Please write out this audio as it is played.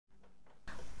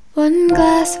One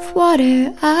glass of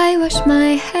water, I wash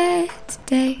my head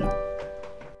today.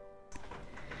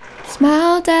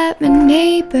 Smiled at my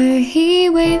neighbor, he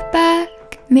waved back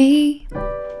at me.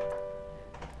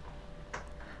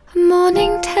 A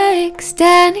morning text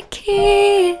and a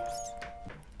kiss.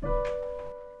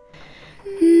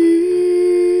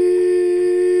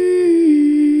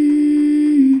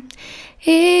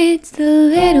 It's the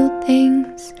little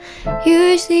things.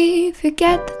 Usually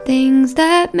forget the things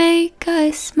that make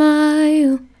us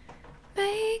smile.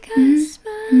 Make us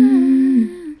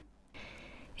smile.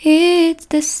 It's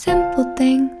the simple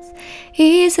things,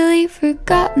 easily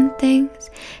forgotten things.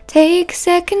 Take a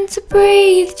second to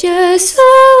breathe, just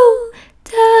slow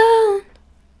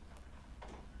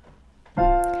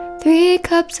down. 3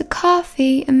 cups of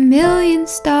coffee, a million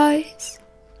stars.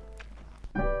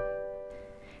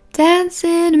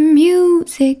 Dancing to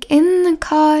music in the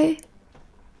car.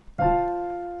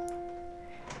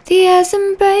 Dia's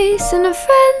embrace in a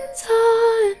friend's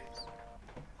arms.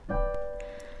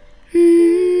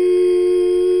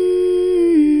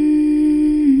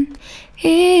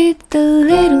 It's the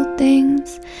little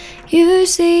things.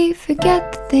 Usually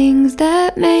forget the things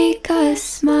that make us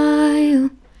smile.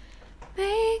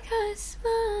 Make us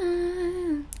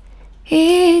smile.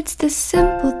 It's the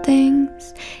simple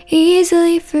things,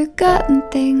 easily forgotten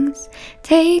things.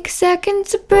 Take a second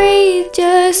to breathe,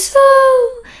 just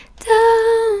slow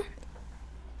down.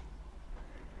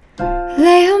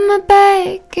 Lay on my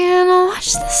back and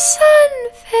watch the sun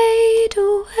fade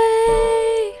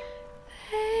away.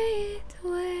 Fade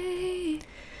away.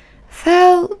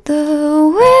 Felt the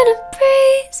winter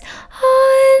breeze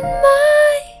on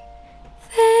my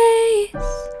face.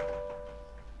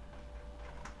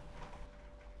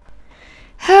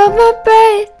 Held my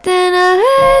breath and I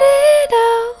let it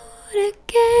out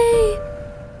again.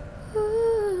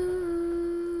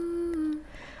 Ooh.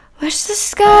 Watch the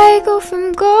sky go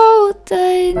from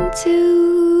golden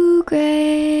to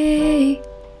grey.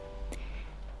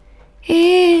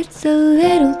 It's the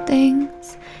little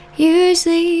things.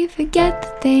 Usually forget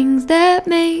the things that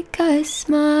make us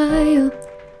smile.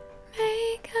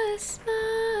 Make us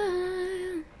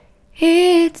smile.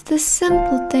 It's the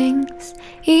simple things,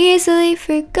 easily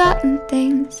forgotten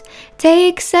things.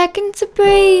 Take a second to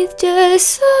breathe, just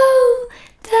slow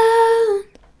down.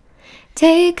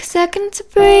 Take a second to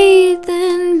breathe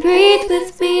and breathe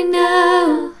with me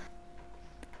now.